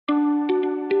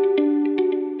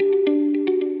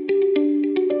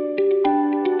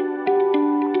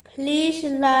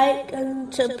like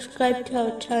and subscribe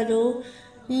to our channel.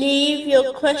 Leave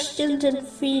your questions and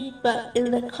feedback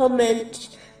in the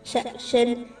comments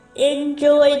section.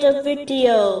 Enjoy the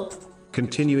video.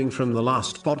 Continuing from the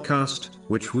last podcast,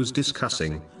 which was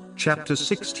discussing chapter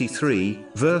 63,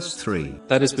 verse 3.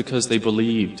 That is because they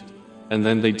believed, and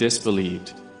then they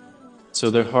disbelieved. So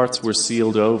their hearts were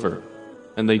sealed over,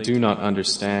 and they do not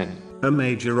understand. A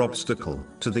major obstacle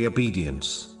to the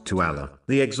obedience to Allah,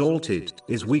 the Exalted,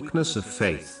 is weakness of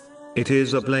faith. It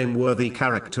is a blameworthy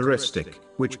characteristic,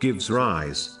 which gives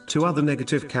rise to other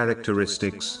negative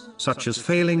characteristics, such as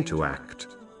failing to act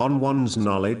on one's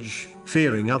knowledge,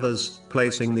 fearing others,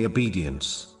 placing the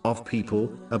obedience of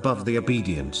people above the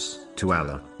obedience to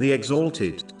Allah, the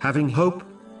Exalted, having hope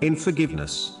in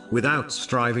forgiveness without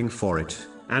striving for it,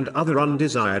 and other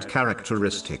undesired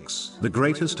characteristics. The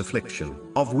greatest affliction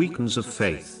of weakness of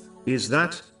faith is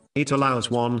that it allows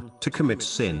one to commit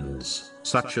sins,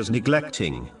 such as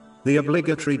neglecting the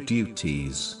obligatory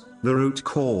duties. The root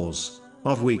cause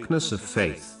of weakness of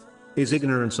faith is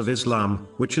ignorance of Islam,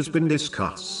 which has been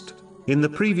discussed in the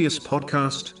previous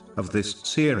podcast of this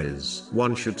series.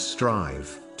 One should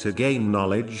strive to gain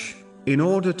knowledge in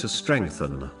order to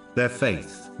strengthen their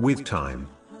faith. With time,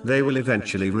 they will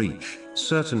eventually reach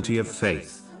certainty of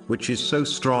faith, which is so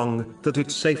strong that it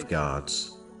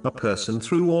safeguards a person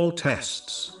through all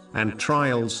tests and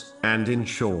trials, and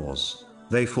ensures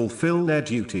they fulfill their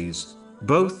duties,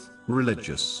 both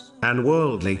religious and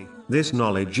worldly. This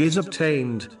knowledge is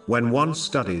obtained when one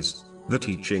studies the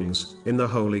teachings in the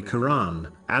Holy Quran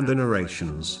and the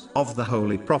narrations of the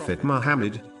Holy Prophet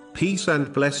Muhammad, peace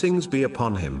and blessings be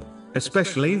upon him,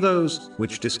 especially those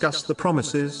which discuss the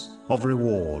promises of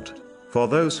reward for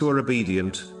those who are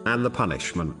obedient, and the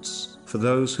punishments for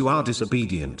those who are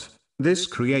disobedient. This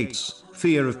creates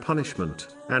fear of punishment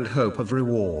and hope of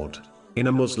reward in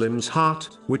a Muslim's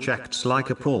heart, which acts like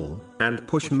a pull and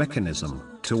push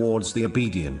mechanism towards the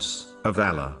obedience of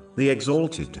Allah, the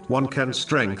Exalted. One can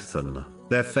strengthen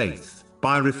their faith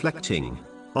by reflecting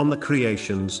on the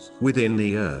creations within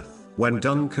the earth. When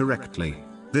done correctly,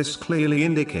 this clearly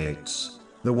indicates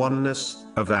the oneness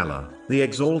of Allah, the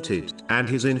Exalted, and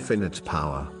His infinite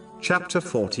power. Chapter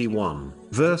 41,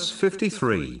 verse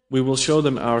 53. We will show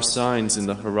them our signs in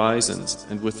the horizons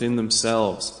and within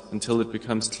themselves until it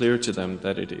becomes clear to them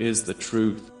that it is the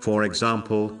truth. For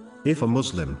example, if a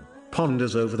Muslim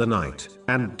ponders over the night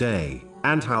and day,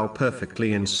 and how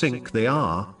perfectly in sync they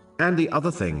are, and the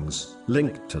other things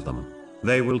linked to them,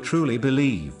 they will truly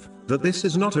believe that this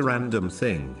is not a random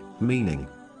thing, meaning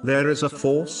there is a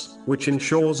force which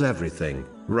ensures everything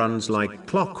runs like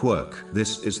clockwork.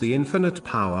 This is the infinite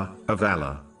power of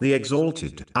Allah, the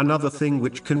Exalted. Another thing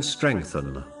which can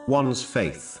strengthen one's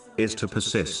faith is to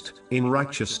persist in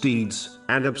righteous deeds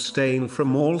and abstain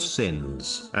from all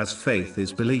sins, as faith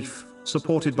is belief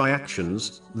supported by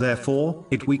actions. Therefore,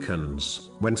 it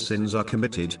weakens when sins are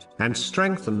committed and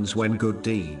strengthens when good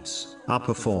deeds are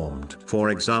performed. For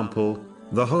example,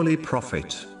 the Holy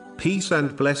Prophet, peace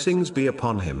and blessings be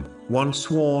upon him, once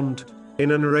warned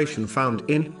in a narration found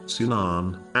in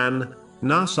Sunan an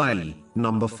Nasa'i,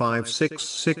 number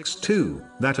 5662,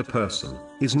 that a person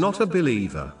is not a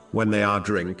believer when they are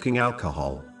drinking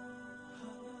alcohol,